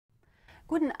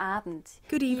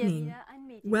Good evening.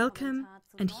 Welcome,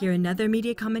 and hear another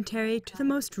media commentary to the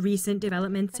most recent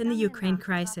developments in the Ukraine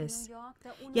crisis.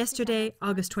 Yesterday,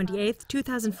 August 28,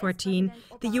 2014,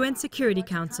 the UN Security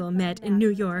Council met in New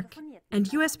York,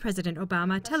 and US President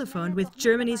Obama telephoned with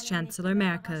Germany's Chancellor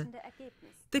Merkel.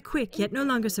 The quick yet no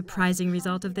longer surprising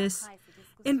result of this: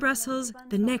 in Brussels,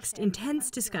 the next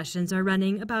intense discussions are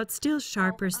running about still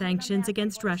sharper sanctions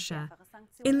against Russia.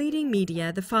 In leading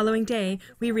media the following day,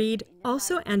 we read,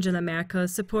 also Angela Merkel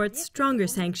supports stronger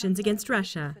sanctions against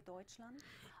Russia.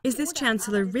 Is this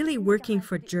chancellor really working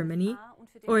for Germany?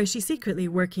 Or is she secretly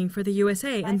working for the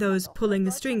USA and those pulling the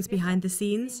strings behind the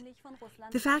scenes?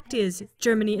 The fact is,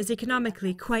 Germany is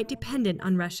economically quite dependent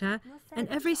on Russia, and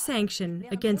every sanction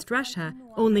against Russia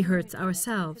only hurts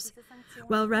ourselves,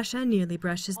 while Russia nearly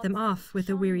brushes them off with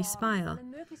a weary smile.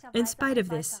 In spite of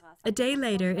this, a day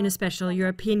later, in a special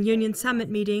European Union summit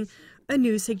meeting, a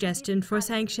new suggestion for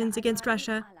sanctions against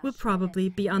Russia will probably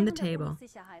be on the table.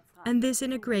 And this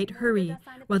in a great hurry,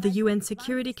 while the UN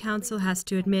Security Council has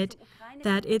to admit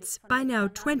that its by now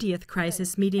 20th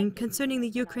crisis meeting concerning the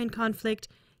Ukraine conflict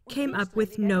came up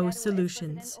with no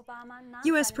solutions.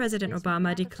 US President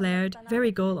Obama declared,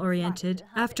 very goal-oriented,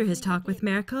 after his talk with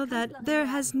Merkel, that there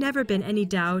has never been any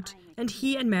doubt, and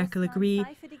he and Merkel agree,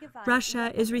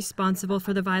 Russia is responsible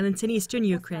for the violence in eastern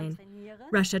Ukraine.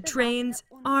 Russia trains,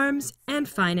 arms, and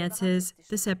finances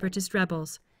the separatist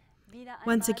rebels.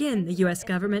 Once again, the US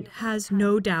government has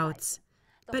no doubts.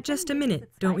 But just a minute,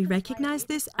 don't we recognize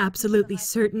this absolutely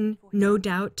certain, no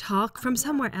doubt talk from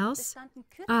somewhere else?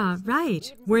 Ah,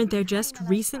 right. Weren't there just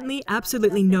recently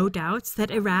absolutely no doubts that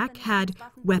Iraq had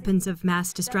weapons of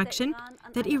mass destruction,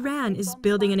 that Iran is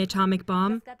building an atomic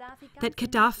bomb, that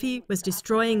Gaddafi was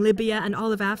destroying Libya and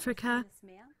all of Africa?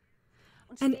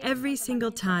 And every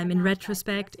single time, in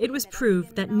retrospect, it was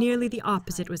proved that nearly the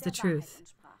opposite was the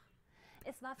truth.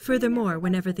 Furthermore,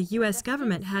 whenever the US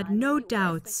government had no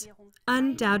doubts,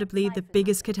 undoubtedly the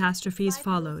biggest catastrophes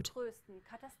followed.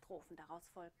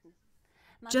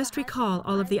 Just recall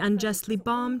all of the unjustly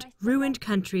bombed, ruined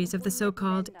countries of the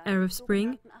so-called Arab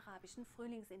Spring.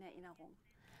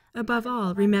 Above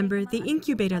all, remember the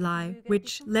incubator lie,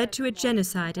 which led to a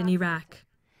genocide in Iraq.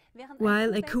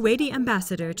 While a Kuwaiti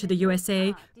ambassador to the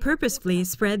USA purposefully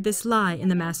spread this lie in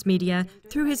the mass media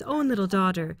through his own little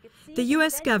daughter, the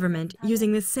US government,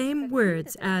 using the same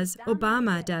words as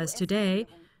Obama does today,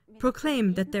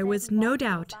 proclaimed that there was no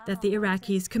doubt that the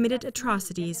Iraqis committed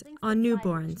atrocities on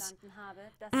newborns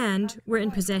and were in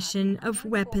possession of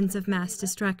weapons of mass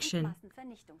destruction.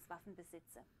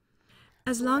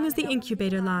 As long as the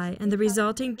incubator lie and the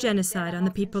resulting genocide on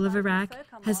the people of Iraq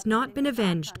has not been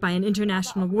avenged by an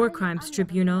international war crimes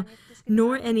tribunal,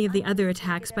 nor any of the other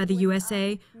attacks by the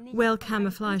USA, well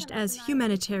camouflaged as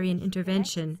humanitarian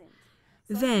intervention,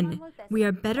 then we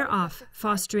are better off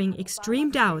fostering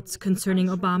extreme doubts concerning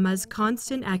Obama's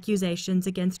constant accusations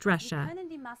against Russia.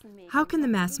 How can the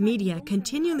mass media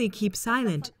continually keep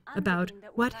silent about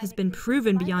what has been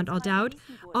proven beyond all doubt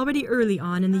already early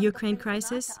on in the Ukraine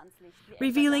crisis?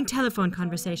 Revealing telephone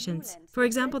conversations, for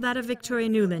example that of Victoria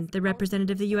Nuland, the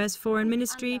representative of the U.S. Foreign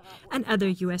Ministry, and other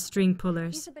U.S. string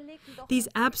pullers. These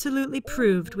absolutely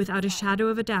proved without a shadow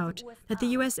of a doubt that the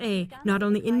USA not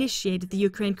only initiated the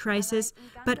Ukraine crisis,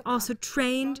 but also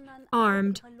trained,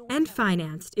 armed, and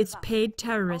financed its paid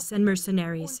terrorists and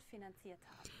mercenaries.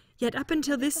 Yet up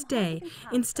until this day,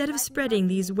 instead of spreading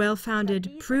these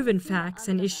well-founded, proven facts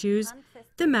and issues,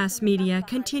 the mass media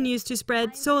continues to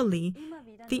spread solely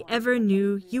the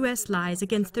ever-new U.S. lies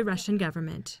against the Russian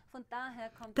government.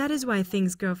 That is why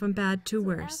things go from bad to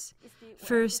worse.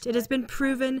 First, it has been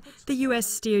proven the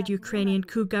U.S.-steered Ukrainian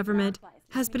coup government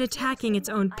has been attacking its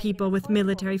own people with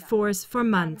military force for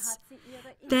months.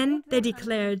 Then they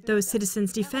declared those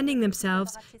citizens defending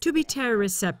themselves to be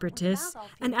terrorist separatists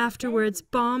and afterwards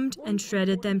bombed and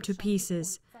shredded them to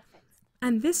pieces.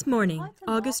 And this morning,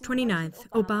 August 29th,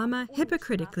 Obama,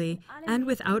 hypocritically and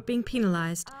without being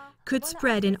penalized, could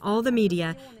spread in all the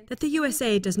media that the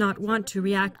USA does not want to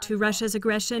react to Russia's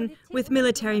aggression with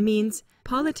military means.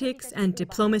 Politics and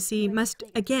diplomacy must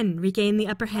again regain the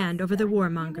upper hand over the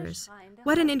warmongers.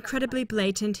 What an incredibly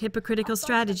blatant, hypocritical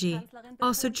strategy.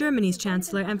 Also, Germany's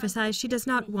chancellor emphasized she does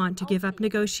not want to give up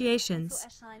negotiations.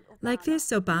 Like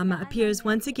this, Obama appears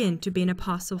once again to be an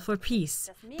apostle for peace.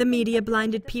 The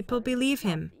media-blinded people believe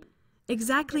him.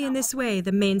 Exactly in this way,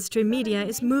 the mainstream media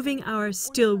is moving our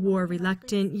still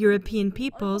war-reluctant European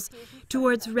peoples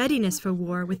towards readiness for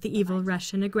war with the evil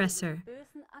Russian aggressor.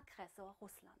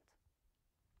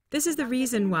 This is the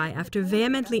reason why, after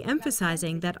vehemently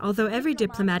emphasizing that although every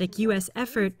diplomatic U.S.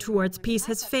 effort towards peace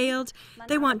has failed,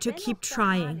 they want to keep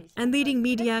trying, and leading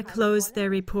media close their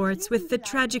reports with the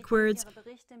tragic words,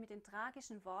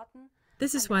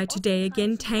 this is why today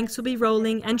again tanks will be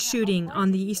rolling and shooting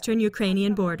on the eastern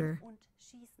Ukrainian border.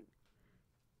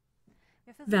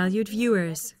 Valued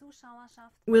viewers,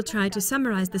 we'll try to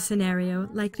summarize the scenario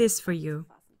like this for you.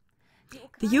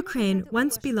 The Ukraine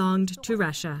once belonged to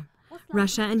Russia.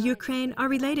 Russia and Ukraine are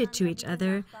related to each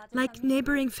other like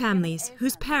neighboring families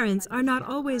whose parents are not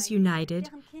always united,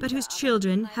 but whose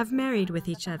children have married with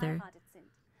each other.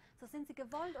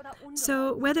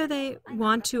 So, whether they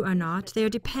want to or not, they are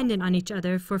dependent on each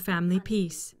other for family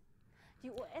peace.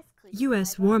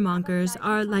 U.S. warmongers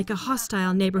are like a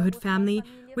hostile neighborhood family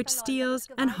which steals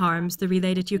and harms the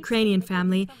related Ukrainian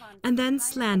family and then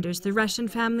slanders the Russian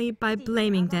family by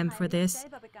blaming them for this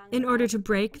in order to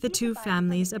break the two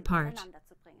families apart.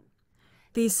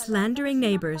 These slandering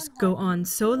neighbors go on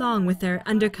so long with their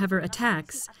undercover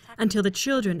attacks until the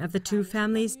children of the two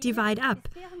families divide up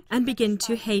and begin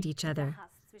to hate each other.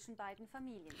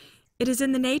 It is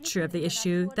in the nature of the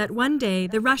issue that one day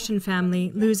the Russian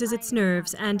family loses its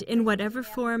nerves and, in whatever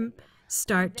form,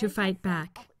 start to fight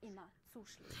back.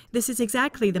 This is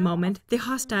exactly the moment the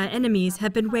hostile enemies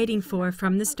have been waiting for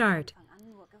from the start.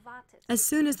 As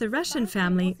soon as the Russian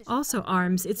family also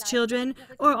arms its children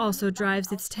or also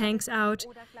drives its tanks out,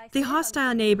 the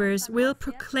hostile neighbors will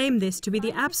proclaim this to be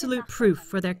the absolute proof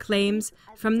for their claims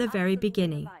from the very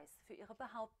beginning.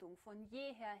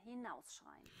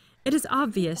 It is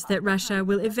obvious that Russia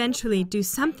will eventually do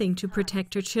something to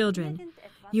protect her children,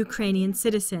 Ukrainian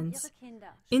citizens,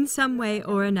 in some way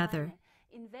or another.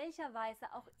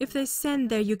 If they send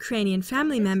their Ukrainian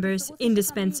family members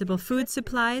indispensable food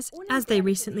supplies, as they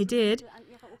recently did,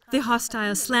 the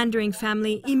hostile, slandering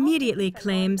family immediately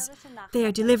claims they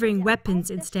are delivering weapons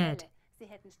instead.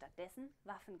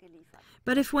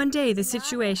 But if one day the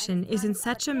situation is in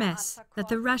such a mess that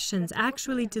the Russians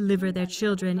actually deliver their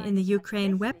children in the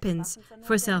Ukraine weapons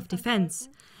for self-defense,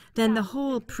 then the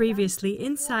whole previously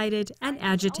incited and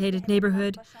agitated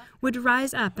neighborhood would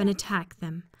rise up and attack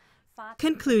them.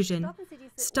 Conclusion: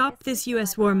 stop this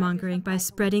U.S. warmongering by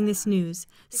spreading this news.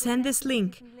 Send this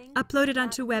link, upload it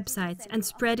onto websites, and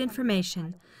spread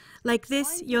information. Like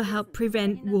this, you'll help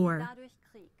prevent war.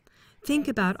 Think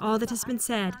about all that has been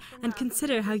said and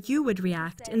consider how you would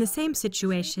react in the same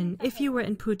situation if you were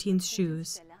in Putin's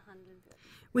shoes.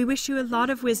 We wish you a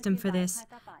lot of wisdom for this,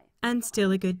 and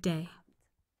still a good day.